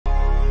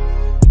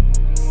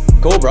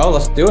Cool, bro.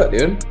 Let's do it,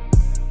 dude.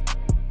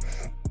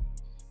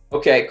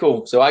 Okay,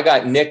 cool. So I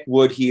got Nick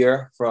Wood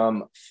here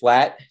from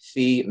Flat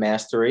Fee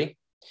Mastery.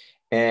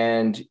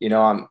 And,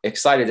 I'm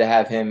excited to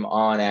have him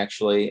on,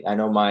 actually. I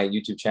know my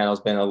YouTube channel has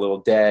been a little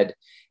dead,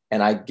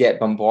 and I get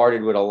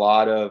bombarded with a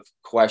lot of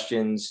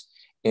questions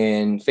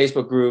in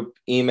Facebook group,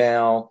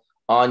 email,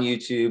 on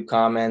YouTube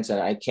comments,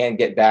 and I can't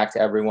get back to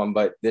everyone,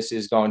 but this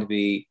is going to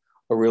be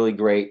a really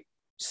great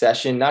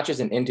session, not just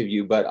an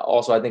interview, but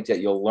also I think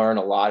that you'll learn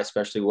a lot,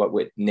 especially what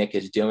Nick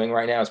is doing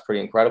right now is pretty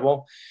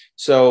incredible.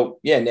 So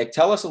yeah, Nick,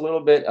 tell us a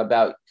little bit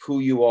about who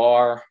you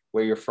are,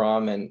 where you're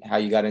from, and how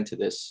you got into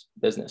this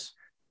business.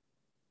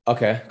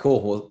 Okay,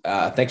 cool.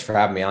 Well, thanks for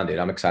having me on, dude.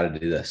 I'm excited to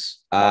do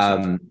this.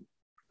 Awesome.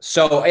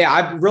 So yeah,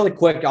 I'm really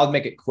quick. I'll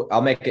make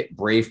it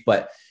brief,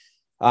 but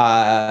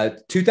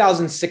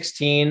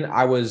 2016,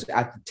 I was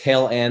at the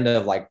tail end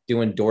of like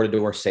doing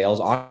door-to-door sales.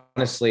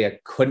 Honestly, I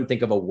couldn't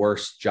think of a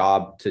worse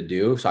job to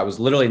do. So I was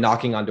literally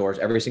knocking on doors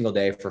every single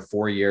day for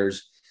 4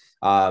 years,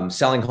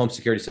 selling home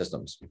security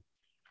systems.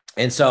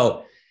 And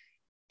so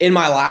in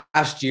my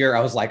last year, I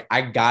was like, I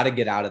got to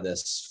get out of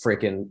this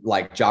freaking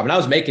like job. And I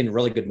was making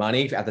really good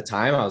money at the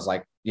time. I was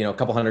like, a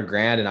couple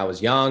 $100,000 and I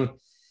was young.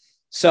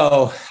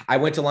 So I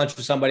went to lunch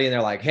with somebody and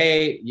they're like,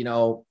 hey,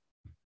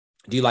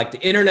 do you like the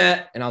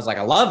internet? And I was like,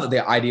 I love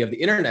the idea of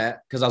the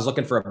internet because I was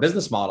looking for a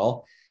business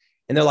model.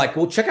 And they're like,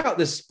 well, check out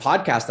this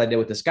podcast I did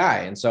with this guy.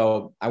 And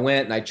so I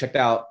went and I checked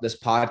out this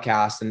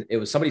podcast and it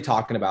was somebody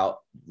talking about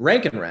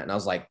rank and rent. And I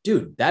was like,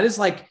 dude, that is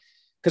like,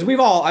 because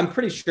I'm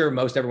pretty sure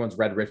most everyone's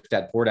read Rich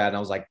Dad Poor Dad. And I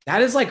was like,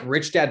 that is like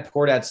Rich Dad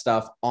Poor Dad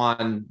stuff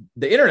on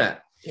the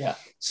internet. Yeah.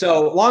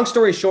 So long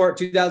story short,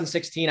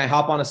 2016, I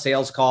hop on a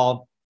sales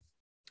call.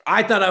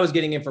 I thought I was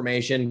getting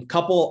information. A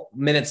couple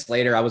minutes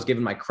later, I was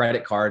given my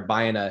credit card,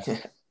 buying a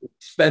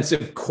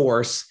expensive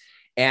course.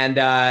 And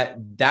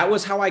that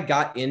was how I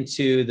got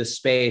into the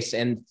space.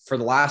 And for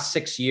the last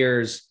 6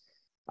 years,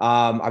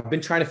 I've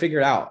been trying to figure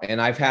it out. And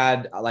I've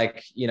had I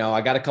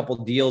got a couple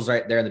deals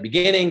right there in the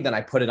beginning. Then I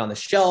put it on the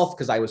shelf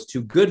because I was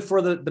too good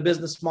for the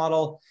business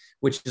model,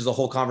 which is a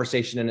whole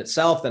conversation in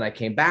itself. Then I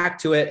came back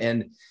to it.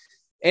 And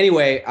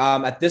anyway,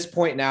 at this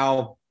point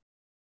now,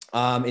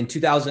 in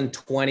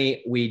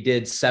 2020, we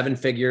did 7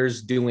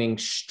 figures doing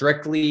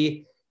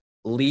strictly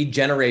lead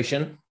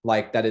generation.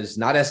 Like that is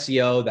not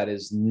SEO. That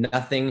is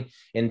nothing.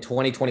 In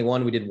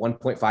 2021, we did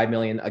 1.5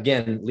 million.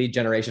 Again, lead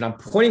generation. I'm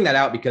pointing that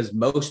out because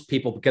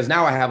because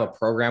now I have a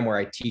program where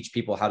I teach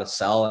people how to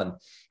sell and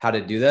how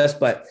to do this.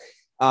 But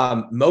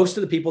most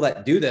of the people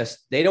that do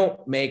this, they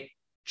don't make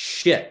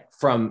shit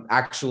from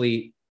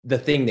actually the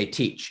thing they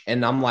teach.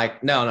 And I'm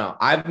like, no,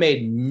 I've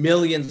made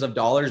millions of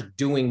dollars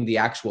doing the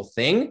actual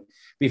thing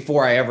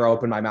before I ever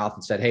opened my mouth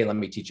and said, hey, let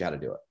me teach you how to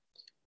do it.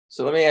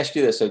 So let me ask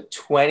you this. So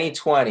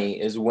 2020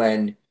 is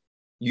when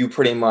you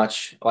pretty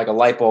much like a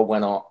light bulb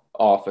went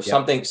off or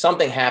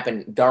something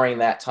happened during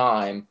that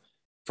time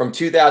from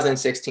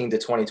 2016 to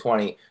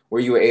 2020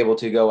 where you were able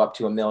to go up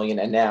to 1 million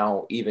and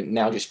now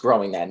just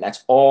growing that. And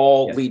that's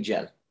all lead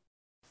gen.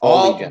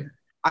 All lead gen.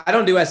 I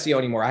don't do SEO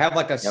anymore. I have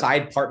like a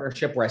side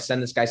partnership where I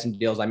send this guy some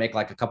deals. I make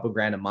like a couple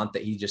grand a month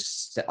that he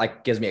just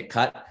like gives me a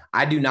cut.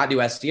 I do not do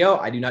SEO.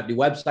 I do not do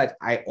websites.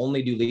 I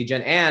only do lead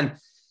gen and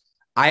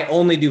I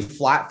only do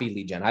flat fee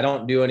lead gen. I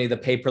don't do any of the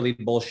pay per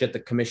lead bullshit,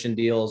 the commission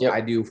deals. I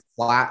do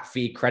flat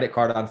fee credit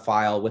card on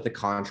file with a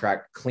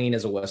contract, clean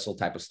as a whistle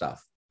type of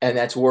stuff. And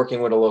that's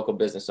working with a local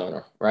business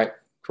owner, right?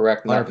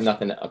 Correct.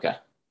 Nothing. Okay.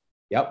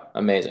 Yep.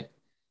 Amazing.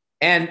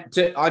 And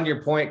on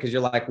your point, because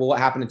you're like, well, what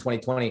happened in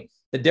 2020?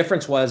 The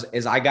difference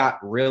is I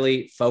got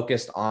really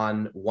focused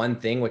on one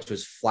thing, which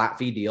was flat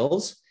fee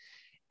deals.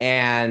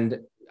 And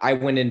I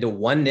went into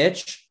one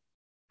niche.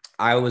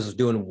 I was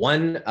doing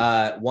one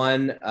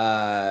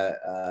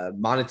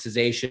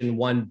monetization,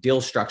 one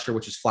deal structure,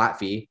 which is flat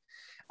fee.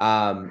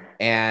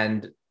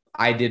 And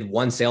I did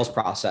one sales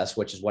process,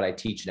 which is what I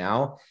teach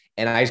now.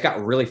 And I just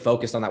got really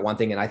focused on that one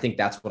thing. And I think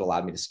that's what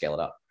allowed me to scale it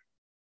up.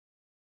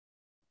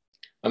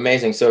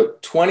 Amazing. So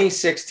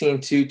 2016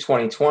 to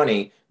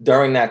 2020,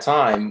 during that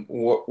time,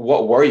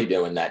 what were you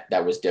doing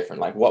that was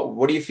different? Like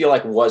what do you feel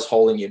like was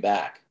holding you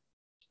back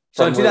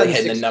from really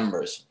hitting the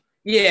numbers?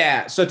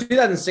 Yeah. So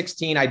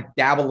 2016, I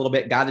dabbled a little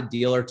bit, got a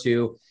deal or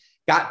two,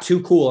 got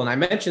too cool. And I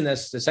mentioned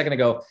this a second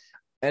ago,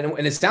 and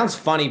it sounds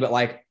funny, but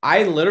like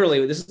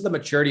this is the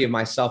maturity of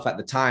myself at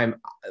the time.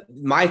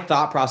 My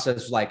thought process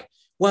was like,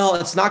 well,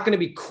 it's not going to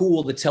be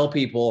cool to tell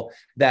people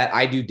that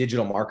I do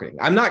digital marketing.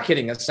 I'm not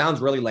kidding. It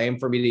sounds really lame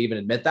for me to even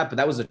admit that, but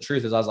that was the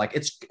truth. Is I was like,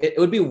 it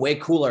would be way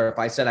cooler if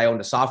I said I owned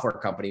a software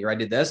company or I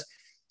did this.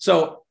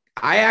 So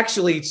I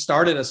actually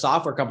started a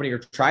software company or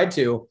tried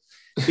to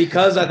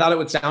because I thought it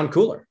would sound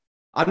cooler.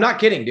 I'm not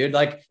kidding, dude.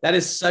 Like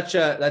that's such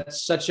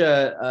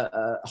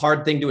a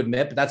hard thing to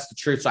admit, but that's the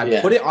truth. So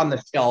I put it on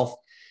the shelf.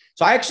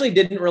 So I actually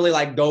didn't really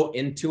like go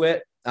into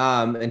it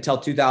until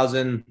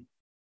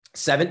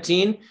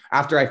 2017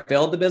 after I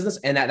failed the business.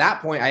 And at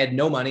that point I had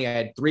no money. I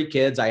had 3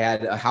 kids. I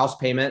had a house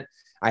payment.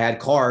 I had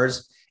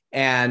cars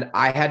and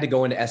I had to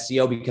go into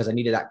SEO because I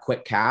needed that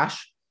quick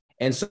cash.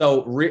 And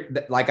so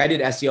like I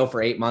did SEO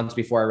for 8 months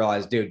before I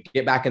realized, dude,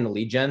 get back in the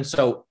lead gen.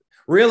 So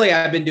really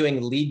I've been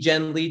doing lead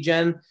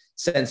gen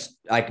since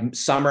like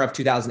summer of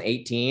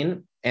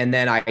 2018. And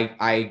then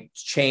I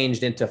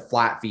changed into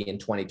flat fee in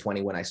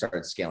 2020 when I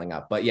started scaling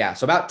up. But yeah,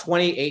 so about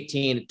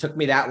 2018, it took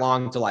me that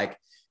long to like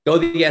go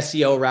the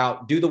SEO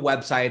route, do the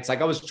websites.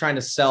 Like I was trying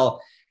to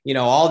sell,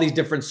 all these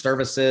different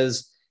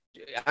services.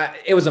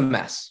 It was a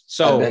mess.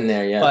 So, I've been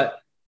there, yeah. But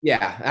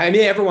yeah, I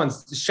mean,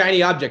 everyone's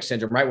shiny object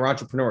syndrome, right? We're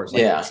entrepreneurs.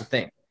 Like, That's the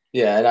thing.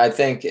 Yeah. And I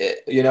think,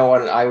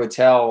 what I would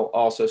tell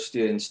also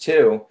students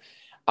too,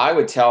 I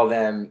would tell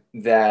them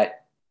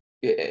that,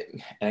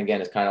 and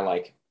again, it's kind of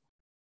like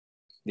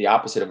the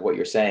opposite of what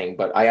you're saying,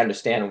 but I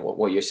understand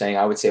what you're saying.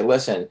 I would say,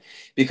 listen,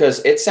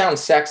 because it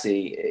sounds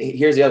sexy.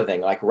 Here's the other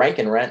thing, like rank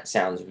and rent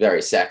sounds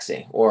very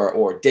sexy,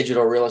 or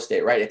digital real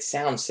estate, right? It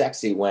sounds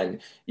sexy when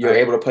you're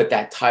able to put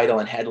that title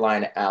and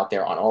headline out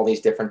there on all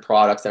these different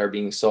products that are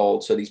being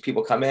sold. So these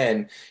people come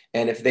in,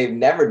 and if they've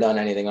never done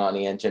anything on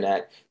the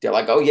internet, they're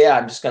like, oh yeah,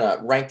 I'm just going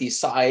to rank these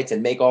sites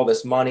and make all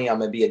this money. I'm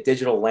going to be a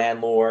digital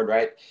landlord,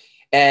 right?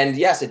 And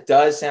yes, it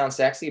does sound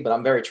sexy, but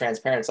I'm very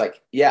transparent. It's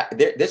like, yeah,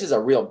 this is a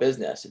real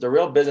business. It's a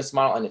real business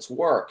model and it's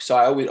work. So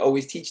I would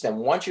always teach them,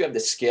 once you have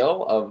the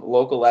skill of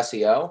local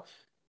SEO,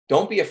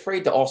 don't be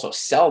afraid to also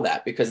sell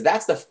that, because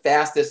that's the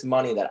fastest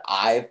money that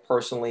I've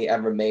personally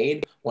ever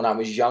made. When I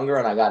was younger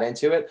and I got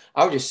into it,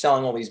 I was just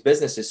selling all these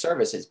businesses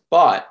services.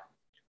 But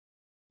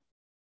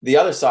the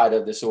other side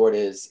of the sword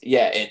is,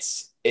 yeah,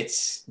 it's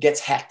gets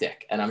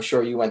hectic. And I'm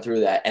sure you went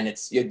through that. And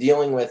you're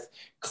dealing with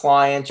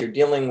clients, you're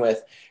dealing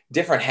with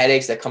different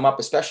headaches that come up,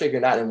 especially if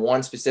you're not in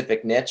one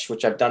specific niche,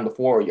 which I've done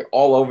before. You're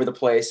all over the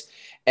place.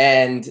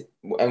 And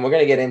we're going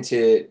to get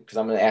into, because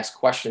I'm going to ask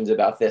questions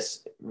about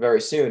this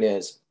very soon,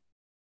 is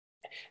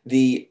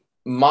the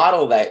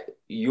model that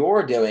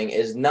you're doing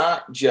is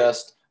not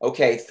just,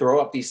 okay, throw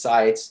up these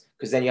sites,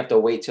 because then you have to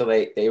wait till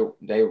they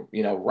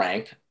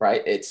rank,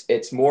 right?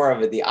 It's more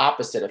of the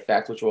opposite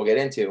effect, which we'll get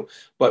into.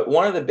 But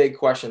one of the big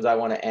questions I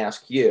want to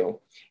ask you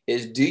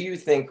is, do you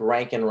think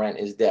rank and rent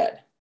is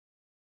dead?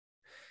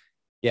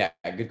 Yeah,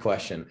 good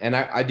question. And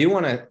I do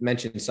want to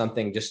mention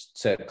something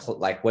just to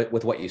like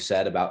with what you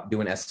said about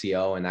doing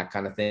SEO and that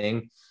kind of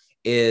thing,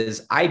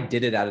 is I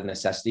did it out of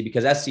necessity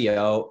because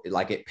SEO,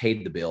 like it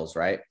paid the bills,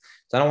 right?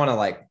 So I don't want to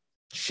like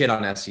shit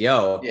on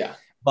SEO. Yeah.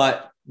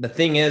 But the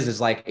thing is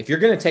like, if you're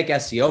going to take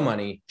SEO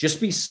money, just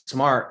be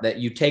smart that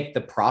you take the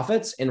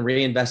profits and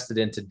reinvest it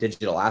into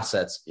digital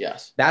assets.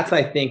 Yes. That's,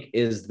 I think,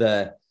 is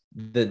the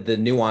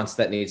nuance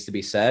that needs to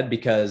be said,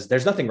 because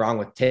there's nothing wrong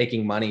with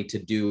taking money to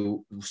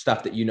do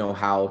stuff that you know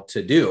how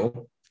to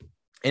do.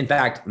 In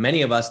fact,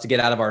 many of us, to get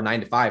out of our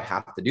 9 to 5,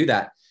 have to do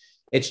that.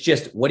 It's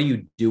just, what do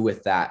you do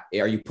with that?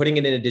 Are you putting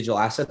it into digital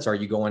assets, or are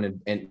you going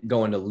and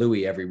going to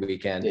Louis every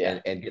weekend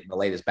and getting the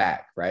latest bag,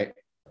 right?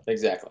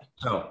 Exactly.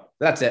 So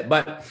that's it.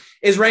 But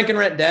is rank and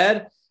rent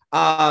dead?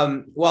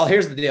 Well,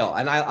 here's the deal.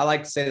 And I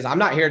like to say this, I'm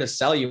not here to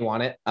sell you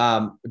on it.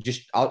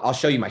 I'll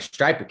show you my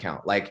Stripe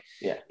account. Like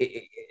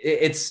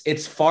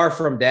it's far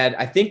from dead.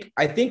 I think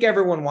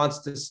everyone wants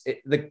to,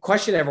 the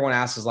question everyone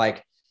asks is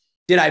like,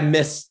 did I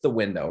miss the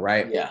window?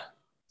 Right. Yeah.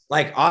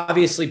 Like,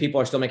 obviously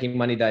people are still making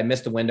money. Did I miss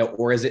the window,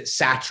 or is it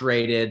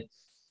saturated?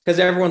 Because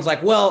everyone's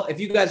like, well, if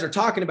you guys are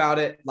talking about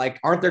it, like,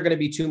 aren't there going to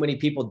be too many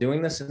people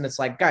doing this? And it's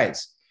like,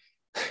 guys,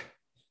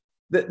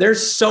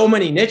 there's so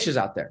many niches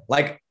out there.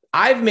 Like,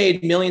 I've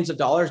made millions of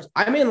dollars.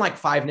 I'm in like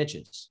 5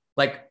 niches,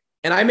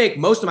 and I make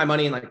most of my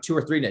money in like 2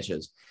 or 3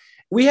 niches.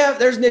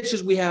 There's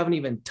niches we haven't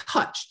even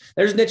touched.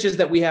 There's niches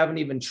that we haven't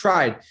even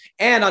tried.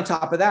 And on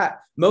top of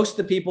that, most of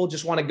the people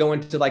just want to go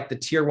into like the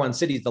tier 1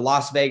 cities, the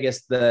Las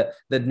Vegas, the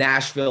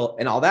Nashville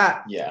and all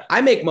that. Yeah.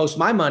 I make most of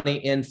my money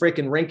in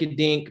freaking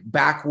rinky-dink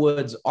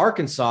backwoods,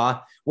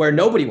 Arkansas, where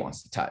nobody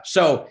wants to touch.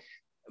 So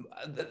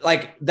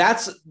like,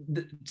 that's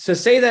to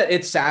say that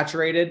it's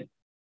saturated.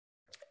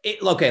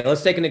 Okay,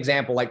 let's take an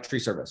example like tree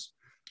service.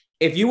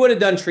 If you would have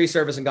done tree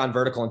service and gone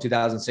vertical in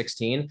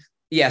 2016,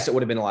 yes, it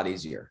would have been a lot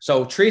easier.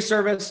 So tree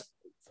service,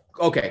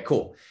 okay,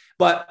 cool.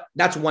 But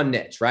that's one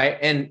niche, right?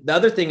 And the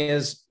other thing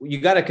is, you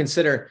got to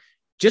consider,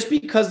 just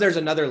because there's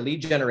another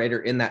lead generator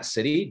in that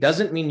city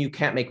doesn't mean you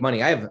can't make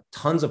money. I have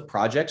tons of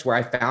projects where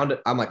I found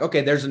it. I'm like,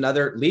 okay, there's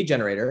another lead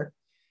generator.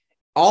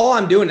 All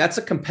I'm doing, that's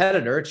a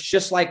competitor. It's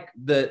just like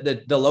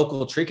the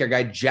local tree care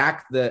guy,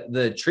 Jack,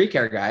 the tree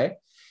care guy.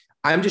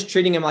 I'm just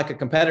treating him like a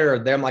competitor,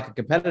 them like a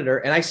competitor.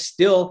 And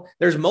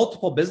there's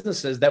multiple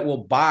businesses that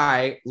will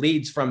buy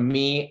leads from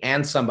me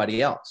and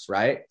somebody else.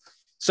 Right.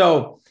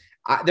 So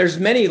there's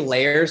many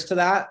layers to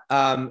that.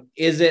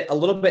 Is it a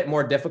little bit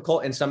more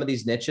difficult in some of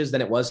these niches than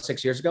it was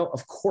 6 years ago?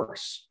 Of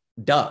course.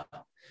 Duh.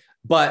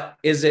 But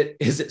is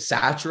it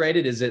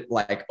saturated? Is it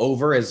like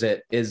over? Is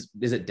it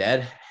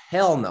dead?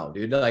 Hell no,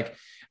 dude. Like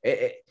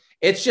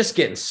it's just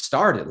getting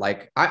started.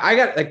 Like I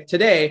got, like,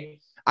 today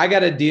I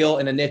got a deal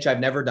in a niche I've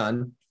never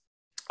done.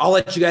 I'll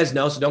let you guys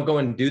know. So don't go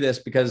and do this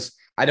because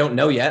I don't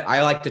know yet.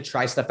 I like to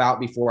try stuff out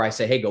before I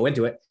say, hey, go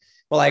into it.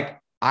 But like,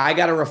 I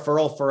got a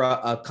referral for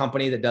a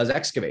company that does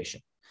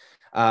excavation.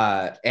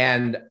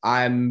 And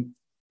I'm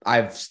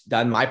I've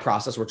done my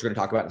process, which we're going to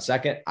talk about in a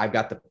second. I've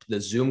got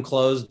the Zoom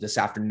closed this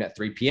afternoon at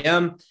 3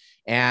 p.m.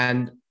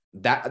 And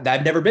that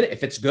I've never been,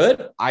 if it's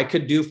good, I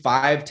could do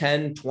 5,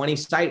 10, 20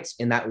 sites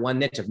in that one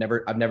niche. I've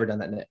never done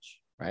that niche.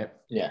 Right.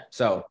 Yeah.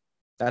 So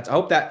I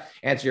hope that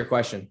answers your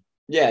question.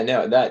 Yeah,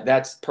 no,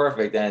 that's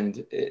perfect.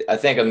 And I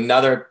think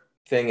another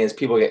thing is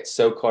people get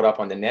so caught up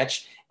on the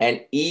niche.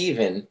 And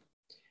even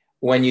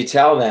when you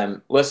tell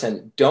them,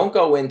 listen, don't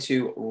go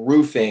into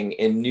roofing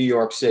in New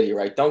York City,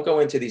 right? Don't go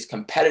into these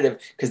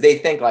competitive, because they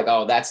think like,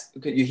 oh,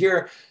 you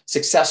hear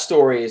success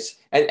stories,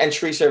 and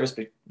tree service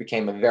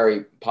became a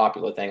very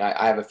popular thing.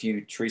 I have a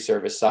few tree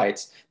service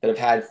sites that I've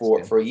had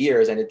for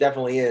years, and it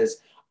definitely is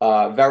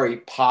a very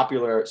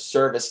popular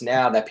service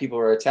now that people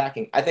are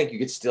attacking. I think you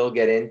could still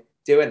get into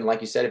it. And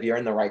like you said, if you're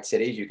in the right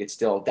cities, you could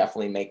still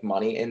definitely make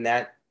money in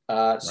that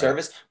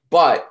service.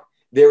 But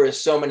there are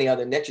so many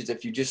other niches.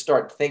 If you just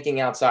start thinking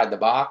outside the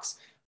box,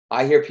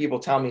 I hear people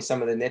tell me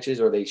some of the niches,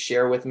 or they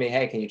share with me,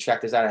 hey, can you check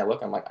this out? And I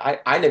look, I'm like,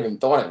 I never even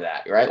thought of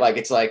that, right? Like,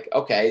 it's like,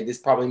 okay, there's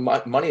probably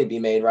money to be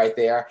made right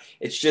there.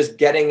 It's just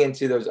getting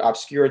into those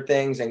obscure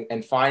things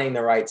and finding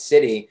the right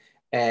city,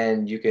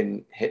 and you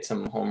can hit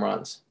some home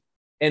runs.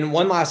 And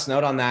one last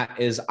note on that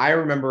is, I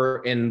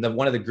remember in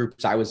one of the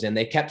groups I was in,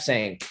 they kept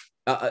saying,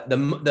 what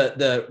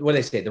do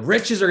they say? The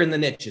riches are in the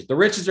niches. The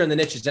riches are in the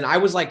niches. And I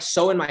was like,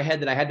 so in my head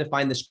that I had to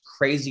find this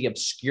crazy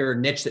obscure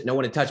niche that no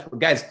one had touched. But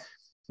guys,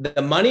 the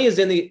money is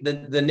in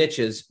the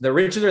niches. The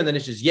riches are in the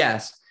niches.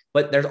 Yes.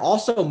 But there's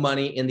also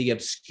money in the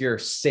obscure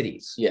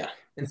cities. Yeah.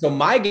 And so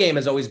my game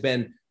has always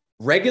been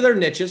regular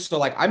niches. So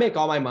like, I make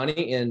all my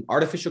money in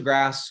artificial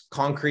grass,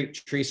 concrete,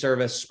 tree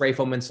service, spray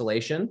foam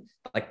insulation.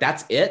 Like,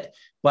 that's it.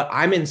 But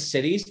I'm in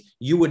cities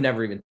you would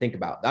never even think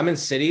about. I'm in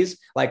cities,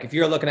 like if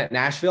you're looking at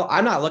Nashville,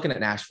 I'm not looking at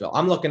Nashville.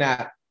 I'm looking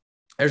at,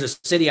 there's a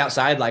city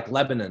outside, like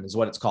Lebanon is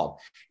what it's called.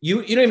 You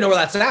don't even know where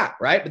that's at,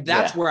 right? But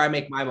that's where I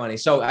make my money.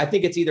 So I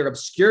think it's either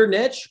obscure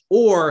niche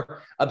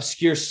or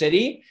obscure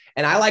city.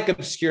 And I like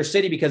obscure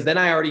city because then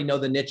I already know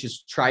the niche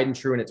is tried and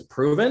true and it's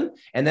proven.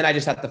 And then I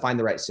just have to find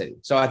the right city.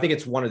 So I think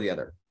it's one or the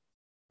other.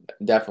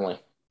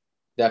 Definitely.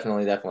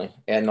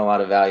 Adding a lot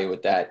of value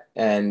with that.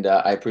 And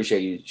I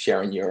appreciate you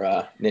sharing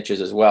your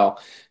niches as well.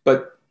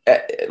 But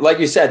like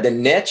you said, the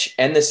niche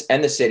and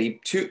the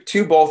city,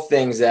 two both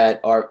things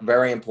that are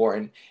very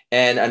important.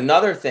 And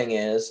another thing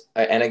is,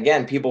 and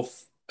again, people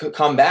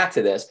come back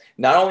to this,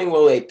 not only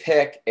will they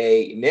pick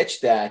a niche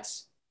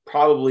that's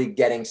probably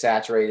getting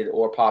saturated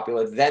or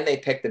popular, then they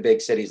pick the big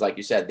cities. Like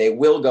you said, they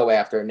will go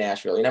after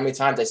Nashville. You know how many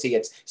times I see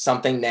it's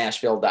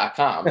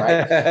somethingnashville.com,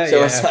 right?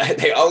 So it's like,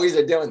 they always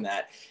are doing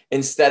that.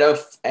 Instead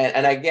of,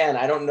 and again,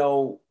 I don't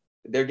know,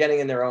 they're getting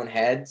in their own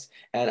heads.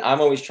 And I'm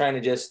always trying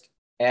to just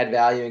add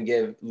value and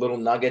give little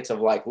nuggets of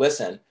like,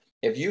 listen,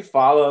 if you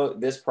follow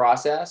this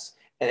process,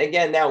 and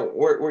again, now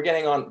we're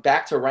getting on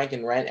back to rank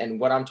and rent. And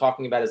what I'm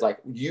talking about is like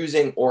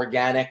using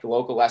organic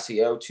local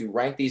SEO to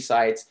rank these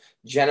sites,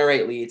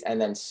 generate leads,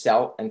 and then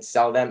sell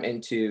them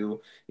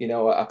into,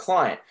 a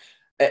client.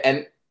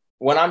 And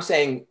when I'm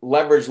saying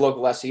leverage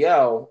local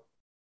SEO,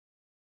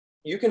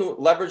 you can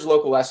leverage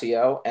local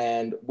SEO,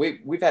 and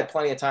we've had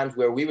plenty of times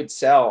where we would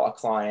sell a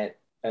client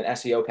an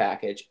SEO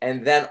package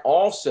and then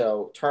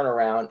also turn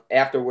around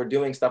after we're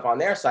doing stuff on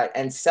their site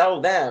and sell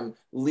them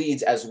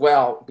leads as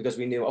well, because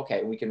we knew,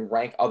 okay, we can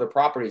rank other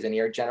properties in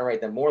here, generate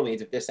them more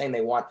leads. If they're saying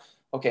they want,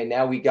 okay,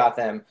 now we got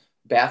them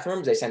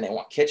bathrooms, they saying they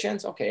want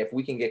kitchens. Okay, if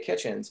we can get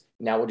kitchens,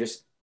 now we'll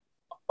just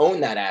own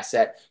that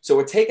asset. So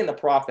we're taking the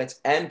profits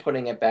and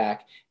putting it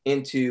back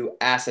into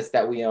assets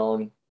that we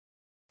own,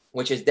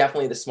 which is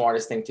definitely the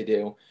smartest thing to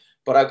do.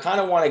 But I kind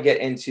of want to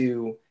get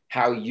into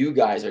how you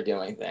guys are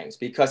doing things,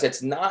 because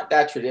it's not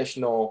that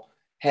traditional,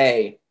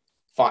 hey,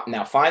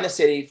 now find the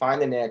city,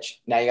 find the niche.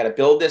 Now you got to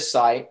build this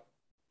site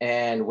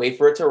and wait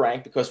for it to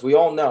rank, because we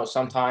all know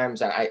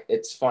sometimes, and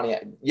it's funny,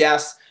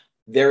 yes,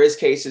 there is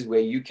cases where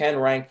you can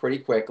rank pretty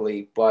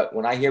quickly, but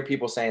when I hear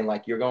people saying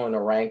like you're going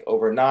to rank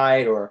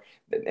overnight,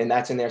 and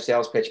that's in their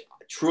sales pitch,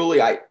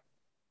 truly, I've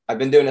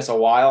been doing this a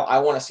while. I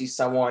want to see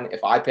someone,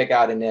 if I pick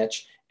out a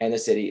niche and the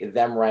city,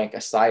 them rank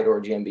a site or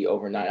a GMB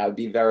overnight. I would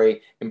be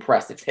very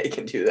impressed if they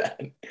can do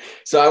that.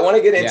 So I want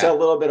to get into a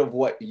little bit of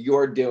what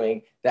you're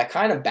doing that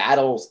kind of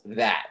battles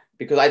that,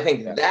 because I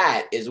think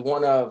that is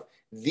one of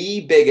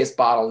the biggest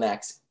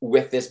bottlenecks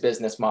with this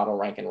business model,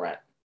 rank and rent.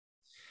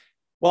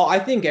 Well, I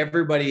think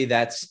everybody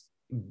that's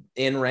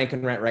in rank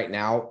and rent right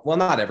now, well,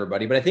 not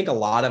everybody, but I think a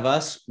lot of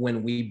us,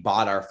 when we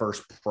bought our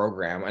first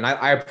program, and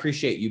I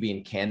appreciate you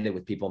being candid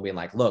with people and being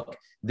like, look,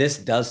 this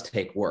does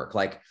take work.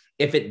 Like,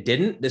 if it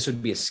didn't, this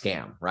would be a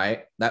scam,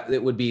 right? That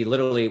it would be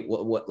literally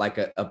what like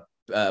a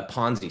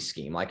Ponzi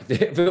scheme. Like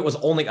if it was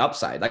only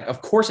upside, like,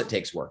 of course it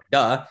takes work,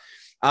 duh.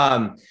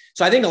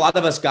 So I think a lot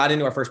of us got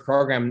into our first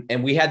program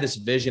and we had this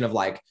vision of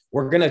like,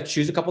 we're going to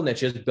choose a couple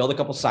niches, build a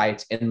couple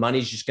sites, and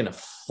money's just going to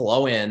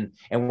flow in,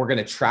 and we're going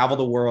to travel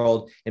the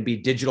world and be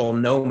digital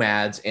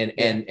nomads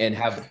and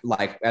have,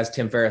 like, as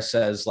Tim Ferriss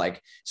says,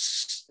 like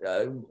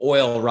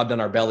oil rubbed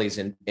on our bellies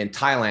in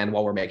Thailand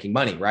while we're making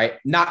money, right?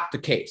 Not the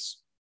case.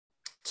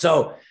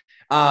 So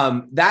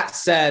that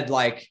said,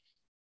 like,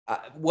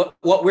 what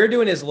we're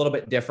doing is a little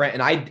bit different.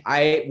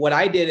 And what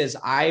I did is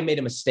I made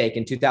a mistake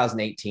in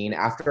 2018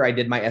 after I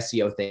did my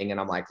SEO thing. And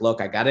I'm like,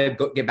 look, I got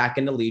to get back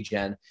into lead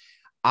gen.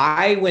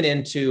 I went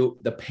into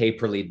the pay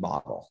per lead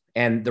model.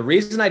 And the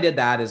reason I did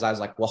that is I was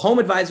like, well, Home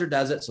Advisor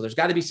does it. So there's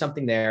got to be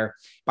something there.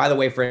 By the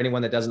way, for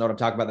anyone that doesn't know what I'm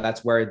talking about,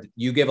 that's where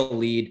you give a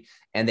lead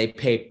and they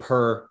pay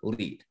per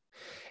lead.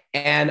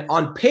 And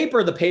on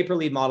paper, the pay per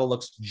lead model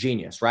looks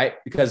genius, right?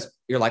 Because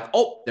you're like,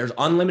 oh, there's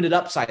unlimited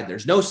upside.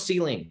 There's no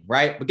ceiling,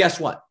 right? But guess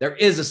what? There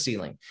is a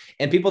ceiling.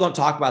 And people don't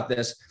talk about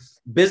this.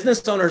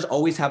 Business owners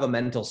always have a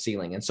mental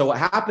ceiling. And so what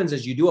happens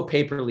is you do a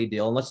pay per lead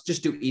deal, and let's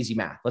just do easy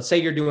math. Let's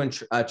say you're doing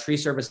a tree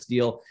service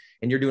deal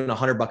and you're doing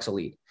 $100 a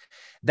lead.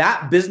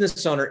 That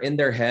business owner in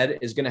their head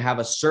is going to have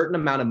a certain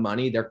amount of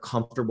money they're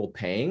comfortable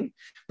paying.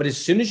 But as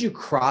soon as you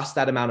cross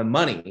that amount of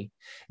money,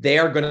 they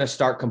are going to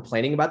start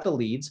complaining about the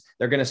leads.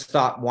 They're going to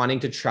stop wanting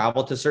to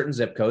travel to certain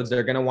zip codes.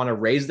 They're going to want to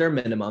raise their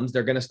minimums.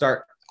 They're going to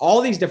start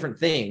all these different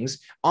things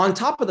on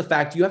top of the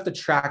fact you have to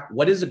track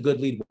what is a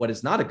good lead, what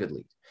is not a good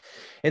lead.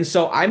 And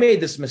so I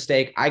made this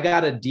mistake. I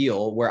got a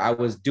deal where I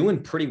was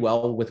doing pretty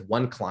well with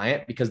one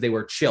client because they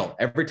were chill.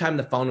 Every time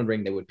the phone would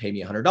ring, they would pay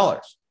me $100.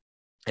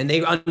 And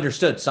they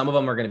understood some of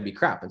them are going to be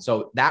crap. And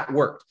so that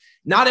worked.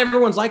 Not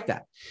everyone's like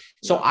that.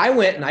 So I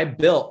went and I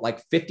built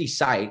like 50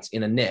 sites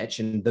in a niche,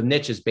 and the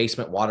niche is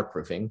basement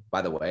waterproofing,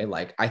 by the way.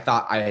 Like I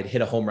thought I had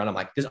hit a home run. I'm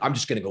like, I'm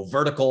just going to go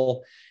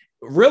vertical,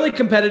 really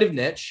competitive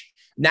niche,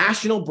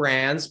 national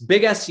brands,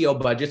 big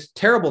SEO budgets,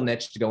 terrible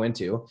niche to go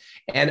into,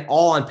 and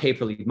all on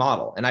pay-per-lead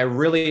model. And I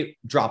really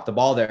dropped the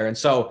ball there. And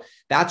so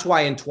that's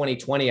why in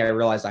 2020, I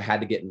realized I had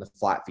to get in the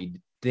flat fee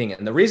thing.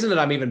 And the reason that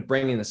I'm even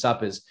bringing this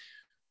up is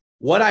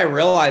what I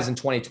realized in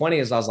 2020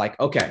 is I was like,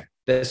 okay,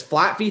 this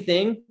flat fee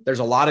thing, there's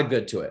a lot of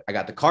good to it. I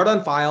got the card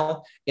on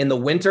file in the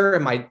winter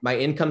and my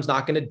income's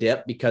not going to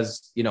dip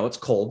because, it's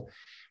cold.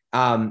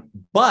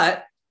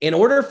 But in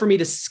order for me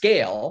to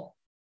scale,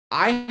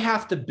 I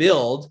have to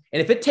build.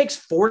 And if it takes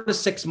 4 to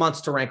 6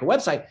 months to rank a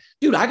website,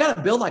 dude, I got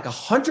to build like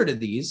 100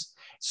 of these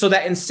so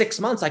that in 6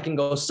 months I can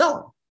go sell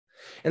them.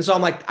 And so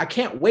I'm like, I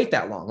can't wait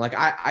that long. Like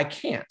I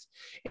can't.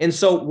 And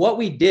so what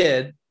we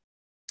did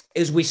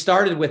is we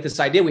started with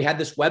this idea. We had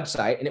this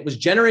website and it was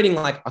generating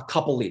like a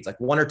couple leads, like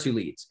 1 or 2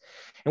 leads.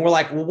 And we're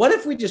like, well, what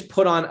if we just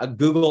put on a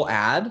Google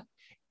ad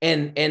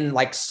and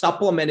like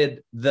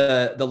supplemented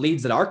the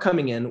leads that are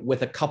coming in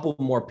with a couple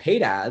more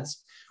paid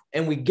ads,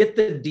 and we get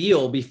the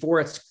deal before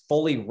it's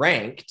fully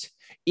ranked,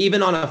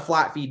 even on a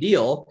flat fee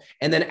deal.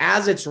 And then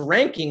as it's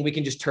ranking, we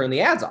can just turn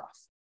the ads off.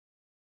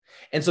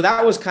 And so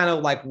that was kind of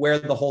like where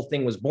the whole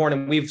thing was born.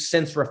 And we've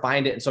since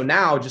refined it. And so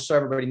now, just so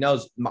everybody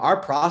knows, our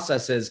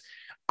process is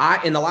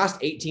in the last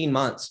 18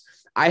 months,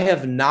 I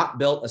have not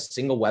built a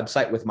single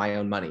website with my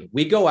own money.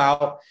 We go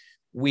out,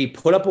 we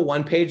put up a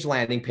 1-page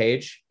landing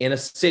page in a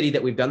city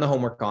that we've done the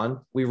homework on.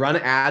 We run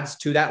ads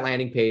to that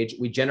landing page.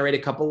 We generate a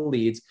couple of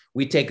leads.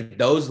 We take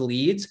those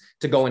leads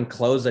to go and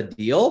close a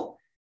deal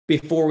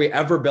before we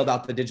ever build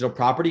out the digital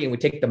property. And we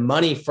take the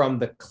money from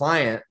the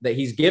client that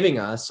he's giving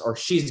us or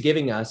she's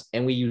giving us,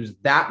 and we use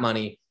that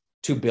money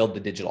to build the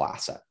digital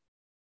asset.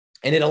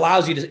 And it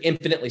allows you to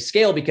infinitely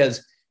scale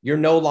because you're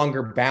no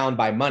longer bound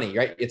by money,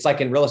 right? It's like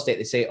in real estate,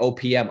 they say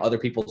OPM, other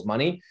people's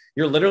money.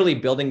 You're literally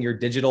building your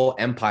digital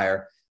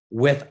empire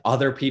with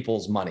other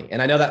people's money.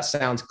 And I know that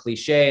sounds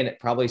cliche and it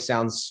probably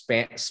sounds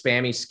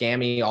spammy,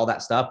 scammy, all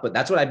that stuff, but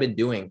that's what I've been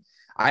doing.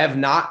 I have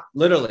not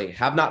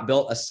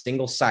built a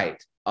single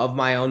site of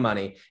my own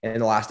money in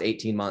the last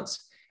 18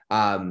 months.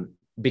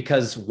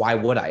 Because why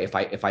would I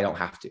if I don't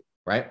have to,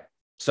 right?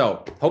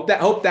 So hope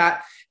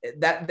that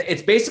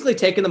it's basically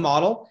taking the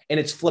model and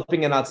it's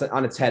flipping it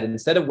on its head. And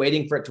instead of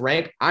waiting for it to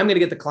rank, I'm going to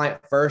get the client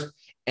first,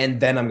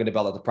 and then I'm going to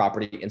build out the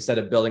property instead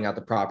of building out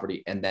the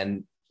property and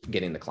then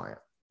getting the client.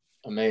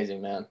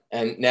 Amazing, man.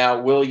 And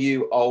now, will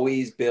you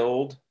always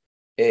build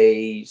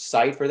a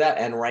site for that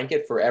and rank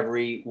it for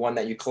every one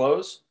that you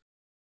close?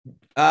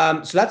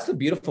 So that's the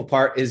beautiful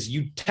part is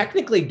you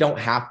technically don't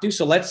have to.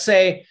 So let's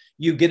say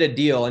you get a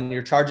deal and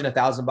you're charging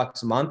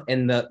 $1,000 a month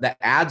and the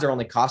ads are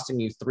only costing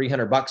you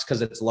 $300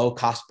 because it's low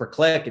cost per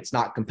click. It's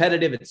not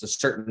competitive. It's a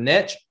certain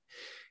niche.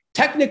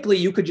 Technically,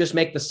 you could just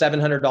make the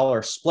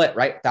 $700 split,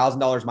 right?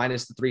 $1,000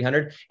 minus the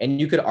 $300,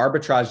 and you could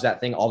arbitrage that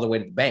thing all the way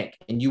to the bank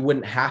and you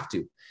wouldn't have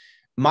to.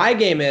 My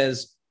game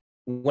is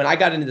when I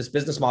got into this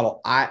business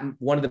model,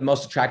 one of the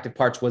most attractive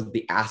parts was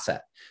the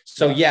asset.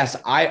 So yes,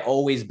 I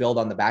always build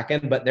on the back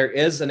end, but there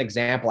is an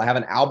example. I have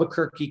an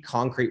Albuquerque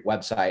concrete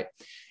website.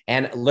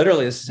 And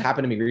literally, this has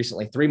happened to me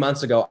recently. 3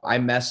 months ago, I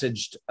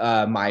messaged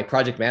my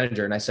project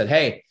manager and I said,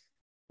 hey,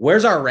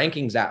 where's our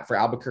rankings at for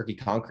Albuquerque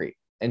concrete?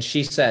 And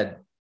she said,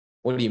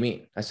 what do you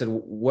mean? I said,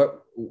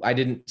 what? I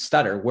didn't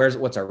stutter.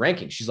 What's our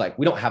ranking? She's like,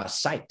 we don't have a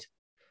site.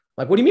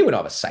 I'm like, what do you mean we don't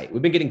have a site?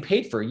 We've been getting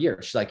paid for a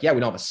year. She's like, yeah, we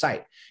don't have a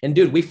site. And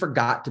dude, we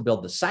forgot to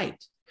build the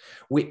site.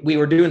 We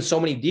were doing so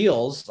many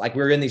deals, like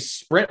we were in the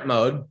sprint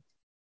mode,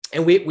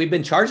 and we've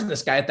been charging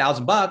this guy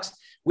 $1,000.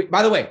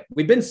 By the way,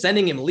 we've been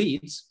sending him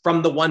leads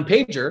from the one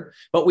pager,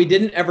 but we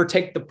didn't ever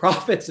take the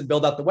profits and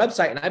build out the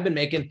website. And I've been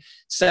making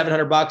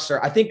 $700,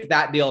 or I think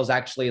that deal is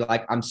actually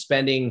like I'm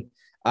spending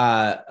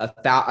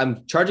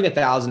I'm charging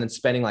 1,000 and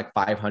spending like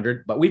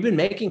 500, but we've been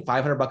making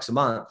 $500 a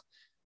month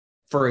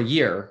for a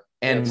year.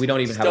 And we don't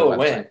even have a website.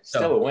 Win.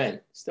 Still a win.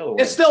 Still a win.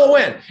 It's still a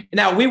win.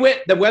 Now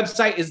the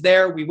website is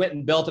there. We went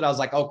and built it. I was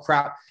like, oh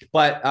crap.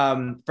 But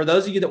for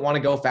those of you that want to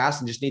go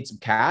fast and just need some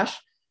cash,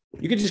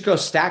 you could just go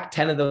stack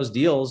 10 of those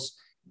deals,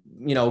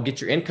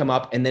 get your income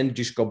up, and then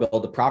just go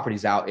build the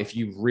properties out if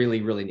you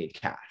really, really need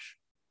cash.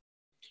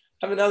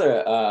 I have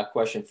another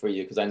question for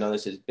you, because I know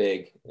this is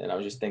big, and I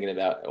was just thinking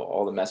about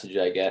all the messages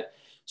I get.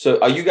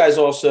 So are you guys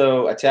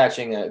also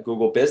attaching a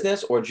Google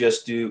business, or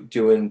just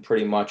doing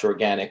pretty much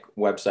organic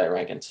website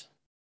rankings?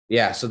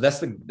 Yeah. So that's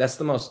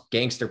the most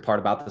gangster part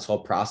about this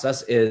whole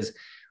process is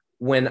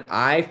when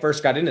I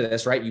first got into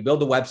this, right? You build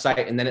the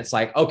website and then it's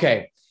like,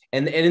 okay.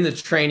 And in the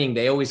training,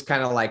 they always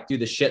kind of like do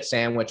the shit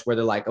sandwich where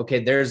they're like,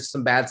 okay, there's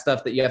some bad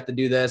stuff that you have to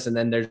do this. And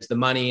then there's the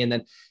money. And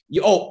then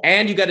you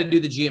got to do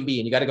the GMB,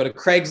 and you got to go to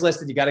Craigslist,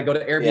 and you got to go to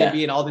Airbnb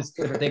and all these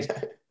different things.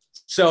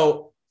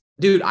 So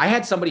dude, I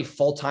had somebody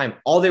full-time.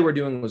 All they were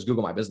doing was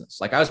Google My Business.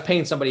 Like I was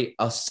paying somebody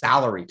a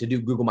salary to do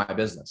Google My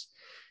Business.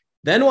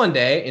 Then one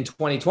day in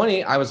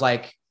 2020, I was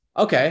like,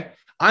 okay,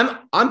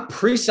 I'm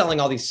pre-selling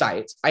all these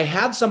sites. I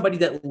have somebody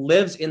that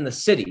lives in the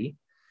city.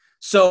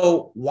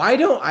 So why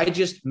don't I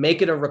just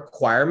make it a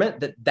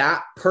requirement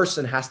that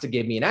person has to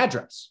give me an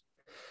address?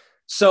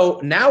 So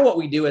now what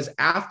we do is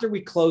after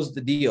we close the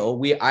deal,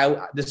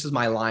 this is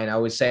my line. I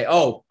always say,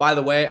 oh, by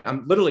the way,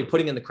 I'm literally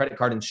putting in the credit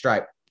card in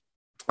Stripe.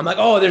 I'm like,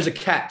 oh, there's a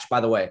catch,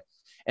 by the way.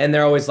 And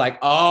they're always like,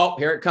 oh,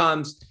 here it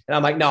comes. And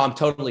I'm like, no, I'm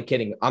totally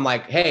kidding. I'm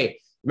like, hey,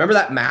 remember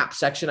that map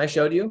section I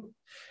showed you?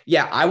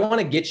 Yeah, I want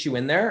to get you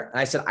in there. And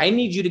I said, I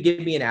need you to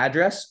give me an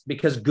address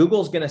because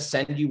Google's going to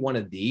send you one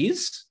of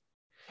these.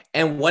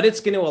 And what it's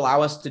going to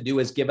allow us to do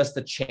is give us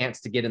the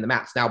chance to get in the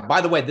maps. Now,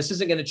 by the way, this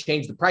isn't going to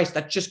change the price.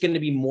 That's just going to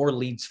be more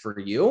leads for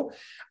you.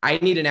 I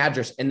need an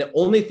address. And the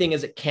only thing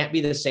is it can't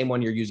be the same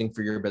one you're using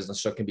for your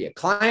business. So it can be a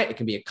client, it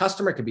can be a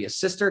customer, it could be a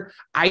sister.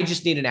 I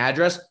just need an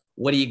address.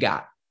 What do you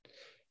got?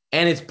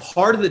 And it's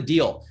part of the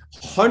deal.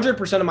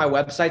 100% of my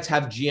websites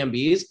have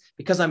GMBs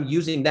because I'm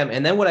using them.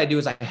 And then what I do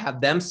is I have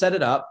them set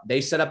it up.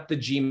 They set up the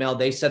Gmail.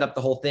 They set up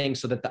the whole thing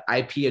so that the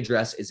IP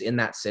address is in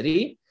that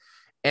city.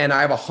 And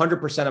I have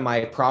 100% of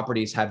my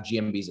properties have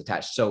GMBs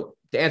attached. So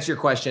to answer your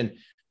question,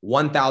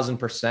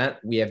 1,000%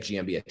 we have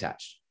GMB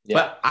attached. Yeah,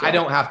 but I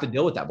don't have to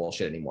deal with that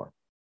bullshit anymore.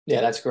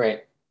 Yeah, that's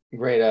great.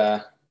 Great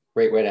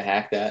way to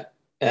hack that.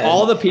 And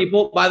all the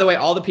people, by the way,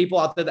 all the people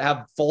out there that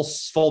have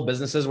full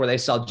businesses where they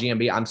sell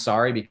GMB, I'm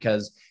sorry,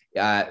 because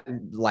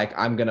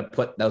I'm going to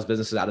put those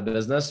businesses out of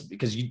business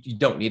because you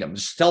don't need them.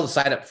 Just tell the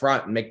site up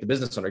front and make the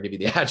business owner give you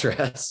the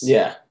address.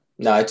 Yeah,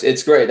 no,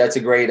 it's great. That's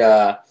a great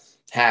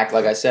hack,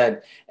 like I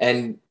said.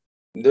 And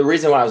the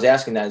reason why I was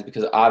asking that is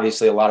because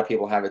obviously a lot of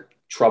people have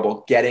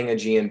trouble getting a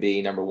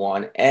GMB, number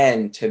one.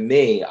 And to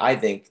me, I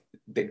think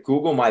the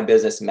Google My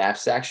Business map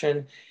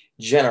section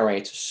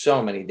generates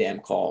so many damn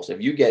calls.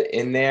 If you get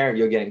in there,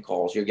 you're getting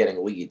calls, you're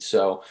getting leads.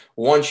 So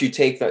once you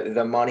take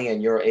the money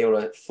and you're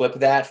able to flip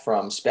that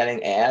from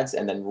spending ads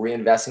and then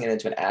reinvesting it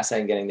into an asset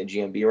and getting the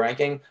GMB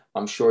ranking,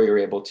 I'm sure you're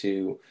able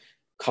to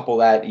couple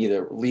that,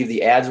 either leave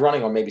the ads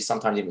running or maybe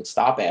sometimes even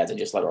stop ads and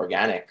just let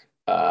organic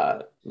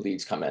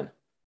leads come in.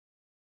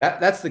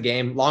 That's the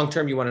game.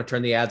 Long-term, you want to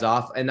turn the ads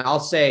off. And I'll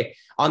say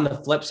on the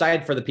flip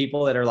side, for the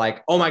people that are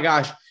like, oh my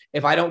gosh,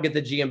 if I don't get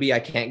the GMB, I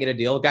can't get a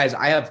deal. Guys,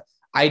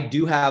 I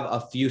do have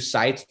a few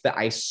sites that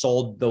I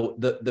sold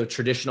the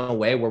traditional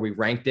way where we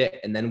ranked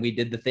it and then we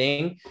did the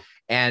thing.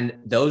 And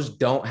those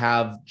don't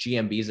have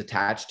GMBs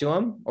attached to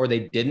them, or they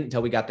didn't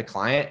until we got the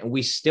client, and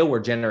we still were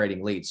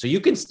generating leads. So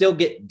you can still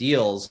get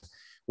deals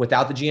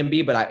without the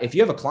GMB, but if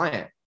you have a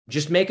client,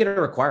 just make it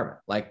a requirement.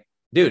 Like,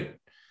 dude,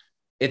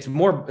 it's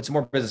more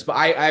business. But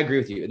I agree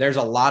with you. There's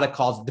a lot of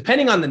calls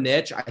depending on the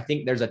niche. I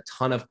think there's a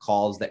ton of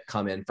calls that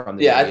come in from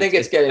the GMBs. I think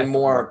it's getting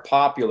more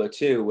popular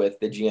too with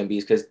the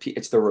GMBs because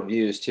it's the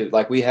reviews too.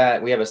 Like we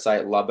have a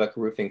site, Lubbock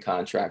Roofing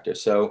Contractor.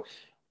 So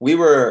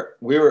we're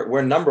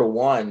number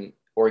one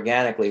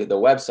organically with the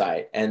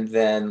website, and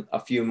then a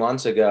few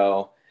months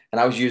ago,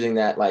 and I was using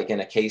that like in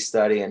a case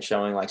study and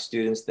showing like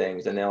students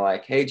things, and they're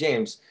like, "Hey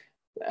James."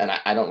 And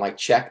I don't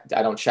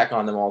check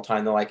on them all the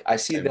time. They're like, I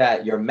see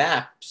that your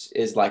maps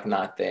is like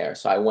not there.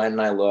 So I went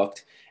and I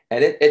looked,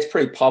 and it's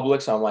pretty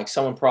public. So I'm like,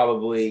 someone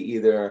probably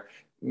either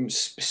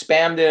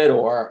spammed it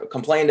or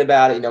complained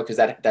about it, because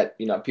that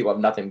people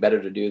have nothing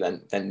better to do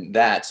than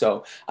that.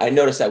 So I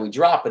noticed that we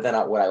dropped, but then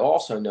what I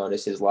also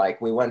noticed is like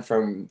we went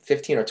from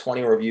 15 or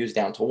 20 reviews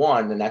down to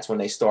 1, and that's when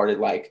they started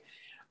like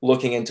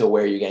looking into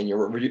where you're getting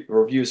your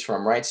reviews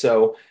from, right?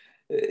 So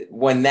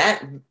when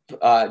that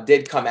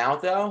did come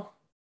out though.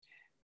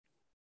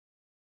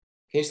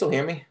 Can you still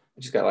hear me? I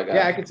just got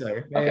yeah, I can tell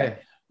you. Okay. Yeah.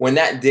 When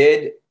that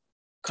did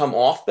come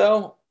off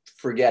though,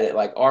 forget it.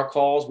 Like our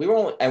calls, we were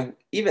only, and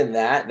even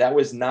that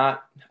was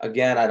not,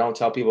 again, I don't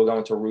tell people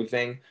going to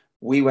roofing.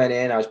 We went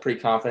in, I was pretty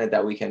confident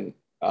that we can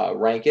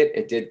rank it.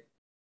 It did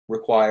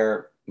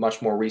require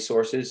much more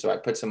resources. So I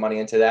put some money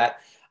into that.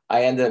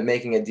 I ended up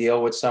making a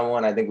deal with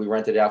someone. I think we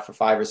rented it out for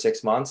 5 or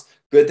 6 months.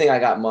 Good thing I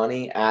got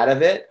money out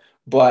of it,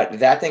 but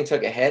that thing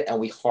took a hit and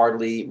we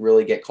hardly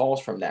really get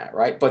calls from that,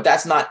 right? But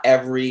that's not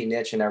every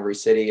niche in every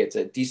city. It's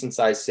a decent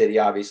sized city,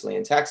 obviously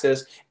in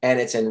Texas, and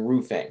it's in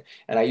roofing.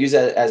 And I use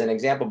that as an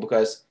example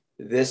because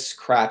this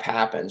crap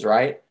happens,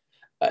 right?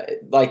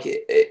 Like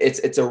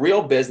it's a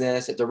real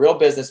business. It's a real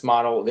business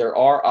model. There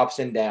are ups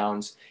and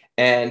downs.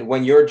 And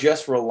when you're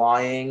just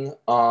relying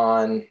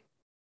on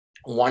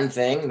one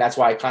thing, that's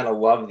why I kind of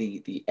love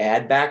the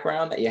ad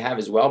background that you have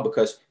as well,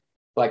 because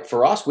like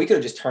for us, we could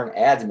have just turned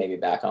ads maybe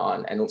back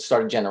on and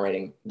started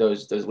generating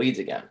those leads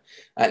again.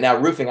 Now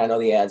roofing, I know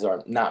the ads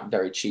are not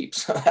very cheap.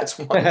 So that's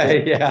one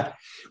thing. Yeah.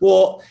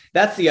 Well,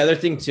 that's the other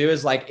thing too,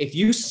 is like, if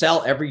you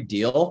sell every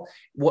deal,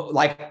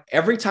 like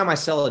every time I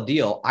sell a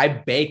deal, I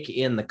bake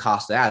in the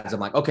cost of ads. I'm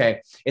like,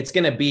 okay, it's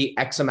going to be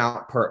X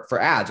amount for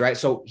ads, right?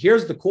 So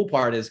here's the cool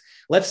part is,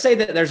 let's say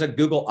that there's a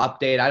Google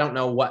update. I don't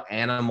know what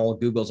animal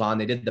Google's on.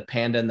 They did the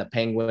panda and the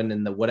penguin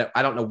and the whatever.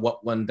 I don't know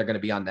what one they're going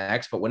to be on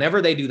next, but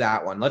whenever they do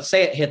that one, let's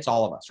say it hits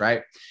all of us,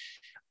 right?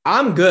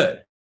 I'm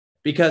good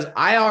because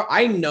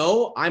I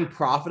know I'm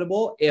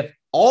profitable. If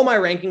all my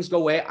rankings go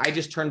away, I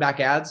just turn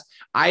back ads.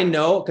 I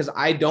know, because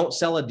I don't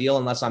sell a deal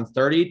unless I'm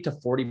 30 to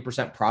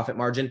 40% profit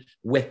margin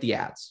with the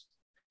ads.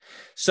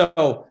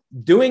 So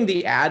doing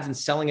the ads and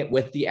selling it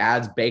with the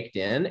ads baked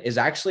in is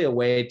actually a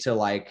way to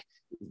like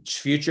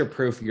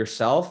future-proof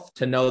yourself,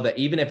 to know that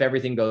even if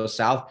everything goes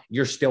south,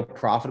 you're still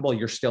profitable,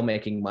 you're still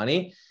making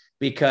money,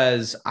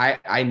 because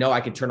I know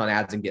I can turn on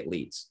ads and get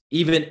leads,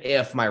 even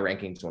if my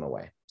rankings went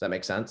away. Does that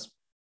make sense?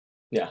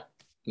 Yeah.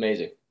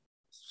 Amazing.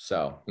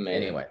 So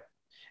anyway.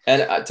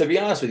 And to be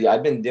honest with you,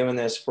 I've been doing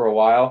this for a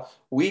while.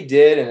 We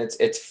did, and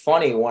it's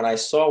funny, when I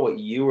saw what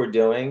you were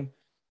doing,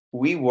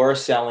 we were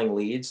selling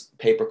leads,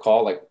 pay per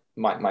call. Like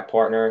my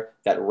partner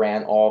that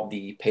ran all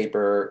the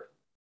pay-per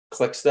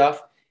click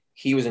stuff,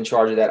 he was in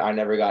charge of that. I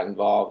never got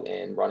involved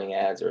in running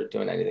ads or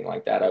doing anything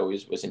like that. I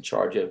always was in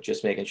charge of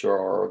just making sure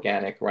our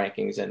organic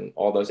rankings and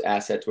all those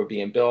assets were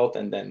being built,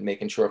 and then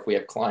making sure if we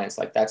have clients,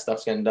 like that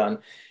stuff's getting done.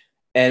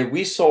 And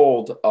we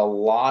sold a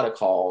lot of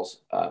calls,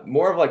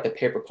 more of like the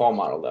pay-per-call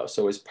model though.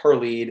 So it was per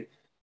lead.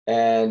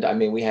 And I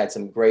mean, we had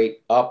some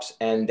great ups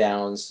and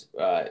downs,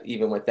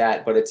 even with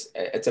that. But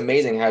it's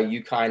amazing how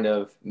you kind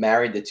of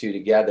married the two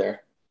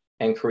together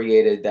and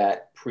created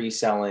that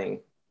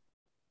pre-selling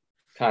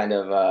kind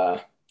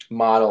of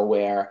model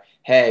where,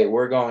 hey,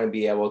 we're going to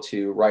be able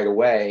to right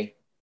away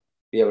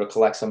be able to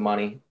collect some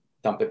money,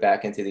 dump it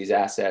back into these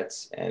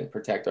assets, and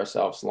protect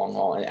ourselves long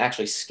haul and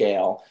actually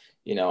scale.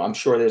 You know, I'm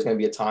sure there's going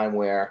to be a time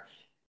where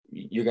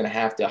you're going to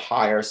have to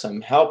hire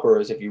some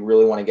helpers if you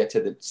really want to get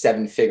to the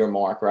 7-figure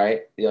mark,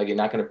 right? Like you're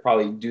not going to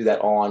probably do that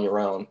all on your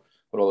own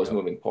with all those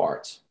moving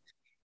parts.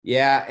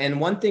 Yeah.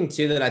 And one thing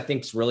too, that I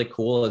think is really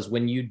cool is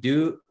when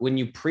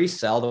you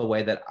pre-sell the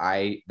way that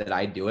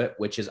I do it,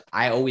 which is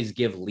I always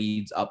give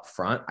leads up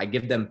front. I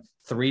give them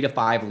 3 to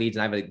 5 leads,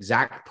 and I have an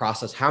exact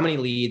process, how many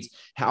leads,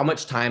 how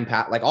much time,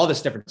 like all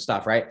this different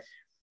stuff. Right.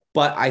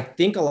 But I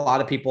think a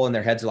lot of people in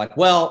their heads are like,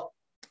 well,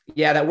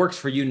 yeah, that works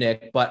for you,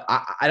 Nick, but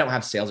I don't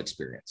have sales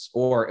experience.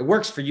 Or it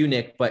works for you,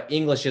 Nick, but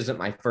English isn't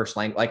my first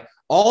language. Like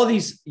all of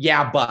these,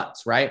 yeah,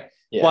 buts, right?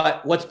 Yeah.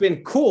 But what's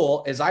been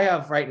cool is I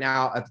have right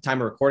now, at the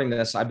time of recording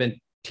this, I've been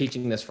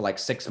teaching this for like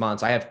 6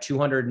 months. I have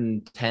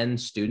 210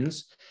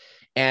 students,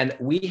 and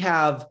we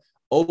have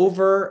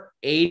over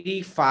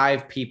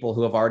 85 people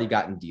who have already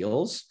gotten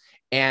deals.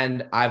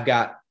 And I've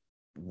got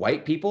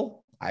white people,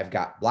 I've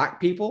got Black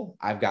people,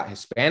 I've got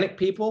Hispanic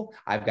people,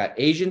 I've got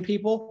Asian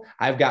people,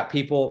 I've got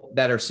people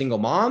that are single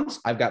moms,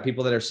 I've got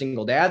people that are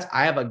single dads.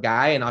 I have a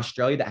guy in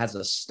Australia that has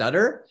a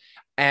stutter,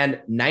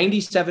 and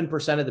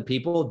 97% of the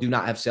people do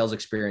not have sales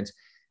experience.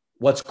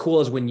 What's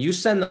cool is when you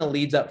send the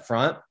leads up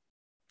front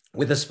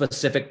with a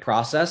specific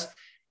process,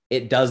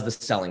 it does the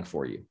selling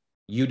for you.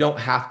 You don't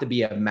have to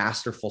be a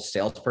masterful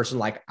salesperson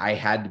like I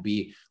had to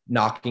be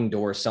knocking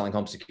doors, selling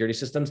home security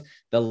systems.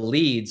 The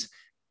leads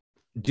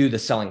do the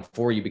selling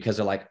for you because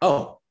they're like,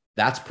 oh,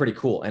 that's pretty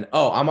cool. And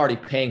oh, I'm already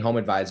paying Home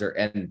Advisor.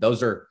 And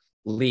those are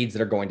leads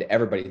that are going to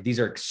everybody. These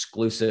are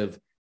exclusive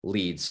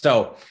leads.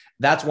 So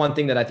that's one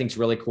thing that I think is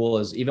really cool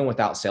is even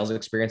without sales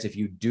experience, if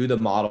you do the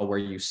model where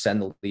you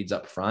send the leads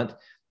up front,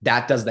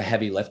 that does the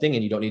heavy lifting,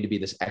 and you don't need to be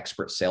this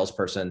expert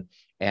salesperson.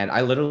 And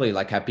I literally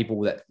like have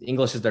people that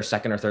English is their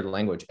second or third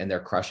language and they're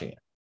crushing it.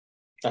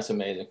 That's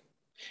amazing.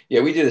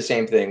 Yeah, we do the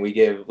same thing. We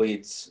give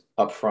leads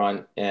up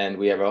front, and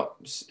we have a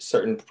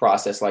certain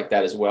process like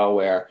that as well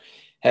where,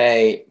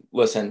 hey,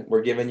 listen,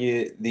 we're giving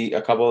you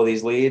a couple of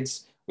these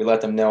leads. We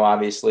let them know,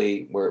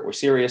 obviously, we're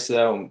serious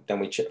though. And then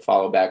we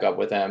follow back up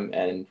with them,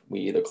 and we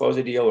either close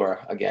a deal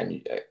or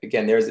again,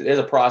 there's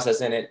a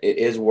process in it. It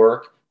is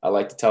work. I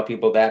like to tell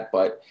people that,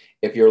 but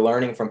if you're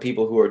learning from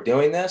people who are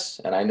doing this,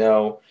 and I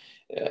know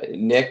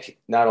Nick,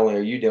 not only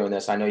are you doing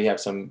this, I know you have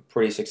some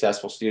pretty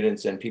successful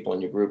students and people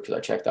in your group, because I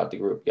checked out the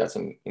group. You got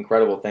some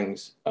incredible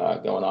things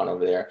going on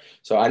over there.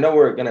 So I know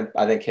we're going to,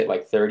 I think, hit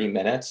like 30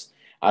 minutes.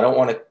 I don't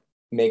want to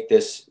make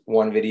this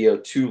one video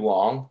too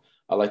long.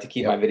 I like to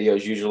keep my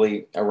videos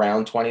usually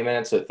around 20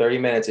 minutes. So 30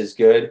 minutes is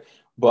good,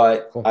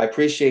 but Cool. I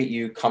appreciate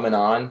you coming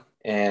on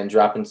and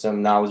dropping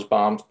some knowledge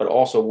bombs, but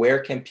also where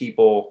can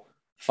people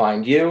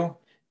find you?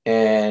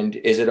 And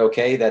is it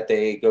okay that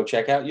they go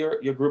check out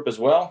your group as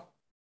well?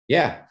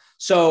 Yeah.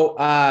 So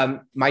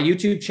my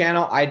YouTube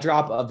channel, I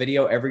drop a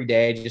video every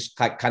day, just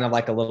kind of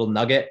like a little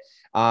nugget.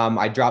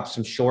 I drop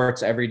some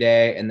shorts every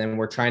day, and then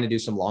we're trying to do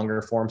some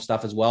longer form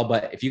stuff as well.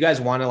 But if you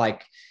guys want to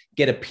like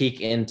get a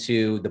peek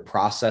into the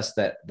process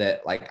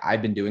that like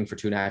I've been doing for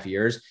 2.5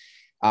 years,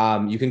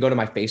 you can go to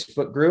my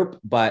Facebook group.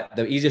 But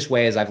the easiest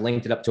way is I've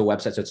linked it up to a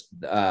website. So it's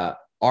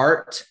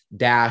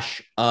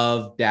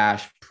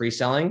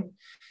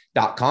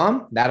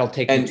art-of-preselling.com. That'll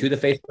take you to the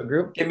Facebook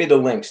group. Give me the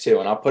links too,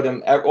 and I'll put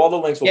them. All the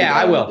links will be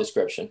down in the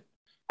description.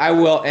 I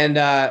will. And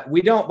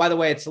we don't, by the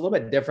way, it's a little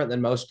bit different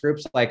than most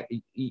groups. Like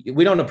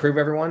we don't approve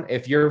everyone.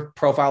 If your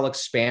profile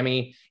looks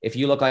spammy, if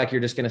you look like you're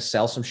just going to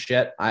sell some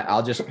shit,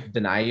 I'll just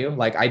deny you.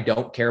 Like, I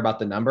don't care about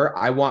the number.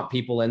 I want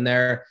people in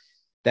there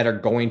that are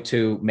going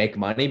to make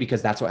money,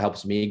 because that's what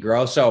helps me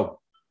grow.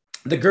 So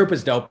the group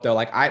is dope though.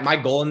 Like my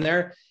goal in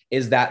there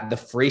is that the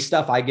free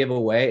stuff I give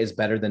away is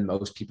better than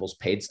most people's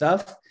paid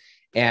stuff.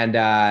 And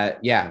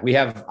we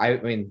have,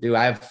 I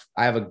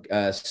have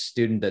a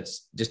student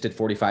that's just did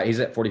 45. He's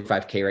at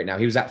 45K right now.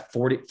 He was at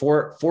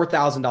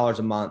 $4,000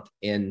 a month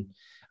in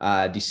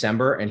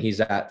December, and he's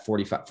at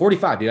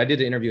 45, dude. I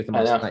did an interview with him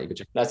last night. You could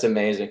check. That's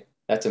amazing.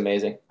 That's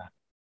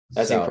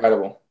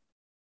incredible.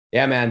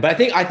 Yeah, man. But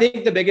I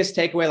think the biggest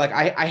takeaway, like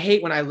I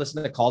hate when I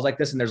listen to calls like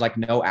this and there's like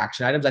no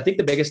action items. I think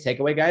the biggest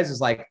takeaway, guys, is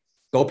like,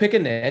 go pick a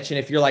niche. And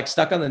if you're like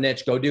stuck on the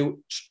niche, go do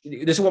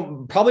this.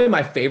 One, probably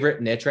my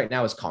favorite niche right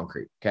now is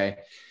concrete. Okay.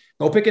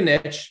 Go pick a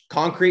niche,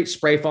 concrete,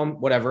 spray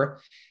foam, whatever.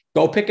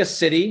 Go pick a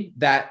city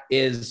that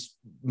is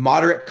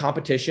moderate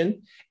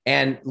competition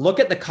and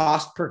look at the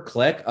cost per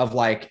click of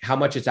like how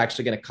much it's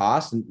actually going to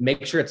cost, and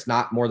make sure it's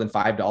not more than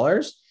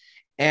 $5.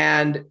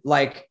 And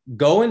like,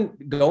 go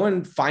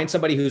and find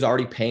somebody who's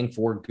already paying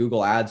for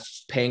Google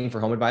ads, paying for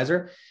Home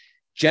Advisor.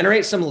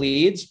 Generate some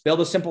leads,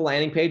 build a simple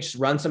landing page,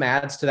 run some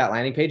ads to that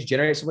landing page,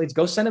 generate some leads,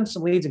 go send them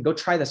some leads and go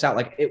try this out.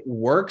 Like, it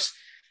works.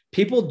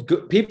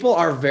 People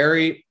are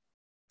very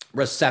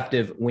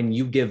receptive when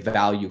you give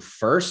value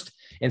first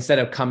instead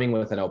of coming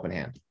with an open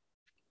hand.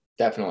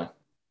 Definitely.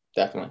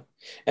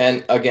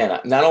 And again,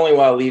 not only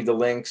will I leave the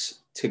links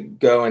to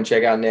go and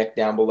check out Nick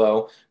down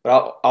below,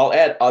 but I'll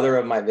add other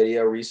of my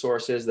video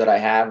resources that I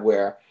have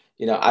where,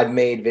 I've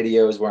made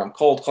videos where I'm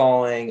cold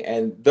calling,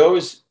 and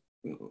those,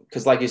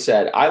 because like you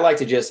said, I like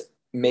to just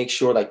make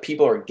sure like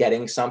people are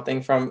getting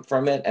something from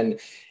it. And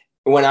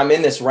when I'm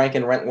in this rank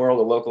and rent world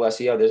of local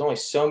SEO, there's only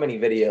so many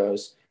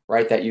videos,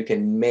 right, that you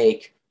can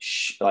make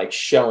like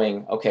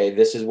showing, okay,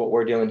 this is what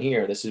we're doing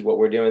here. This is what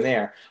we're doing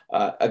there.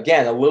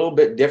 Again, a little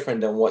bit different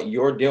than what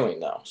you're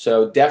doing though.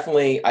 So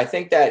definitely, I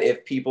think that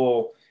if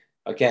people,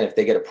 again, if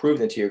they get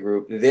approved into your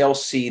group, they'll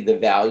see the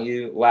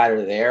value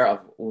ladder there of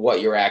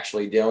what you're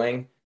actually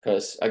doing.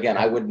 Because again,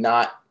 I would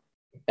not.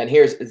 And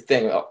here's the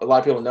thing, a lot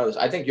of people know this.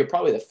 I think you're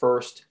probably the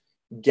first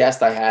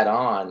guest I had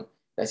on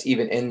that's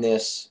even in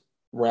this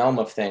realm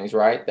of things,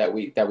 right? That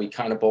we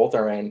kind of both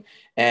are in.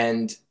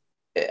 And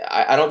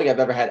I don't think I've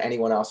ever had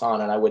anyone else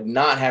on, and I would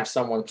not have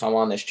someone come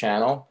on this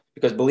channel,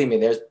 because believe me,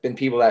 there's been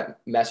people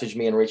that messaged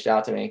me and reached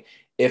out to me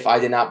if I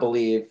did not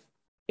believe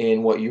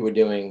in what you were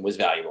doing was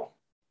valuable.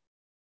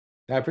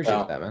 I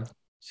appreciate that, man.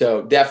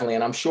 So definitely.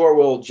 And I'm sure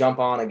we'll jump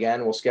on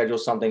again. We'll schedule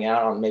something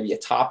out on maybe a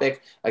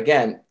topic.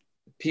 Again,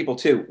 people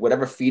too,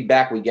 whatever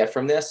feedback we get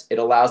from this, it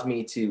allows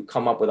me to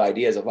come up with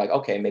ideas of like,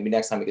 okay, maybe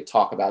next time we could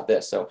talk about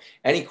this. So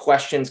any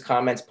questions,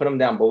 comments, put them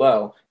down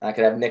below, and I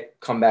could have Nick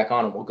come back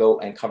on and we'll go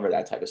and cover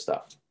that type of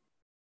stuff.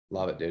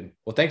 Love it, dude.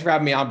 Well, thanks for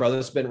having me on, brother.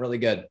 This has been really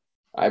good.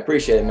 I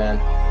appreciate it,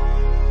 man.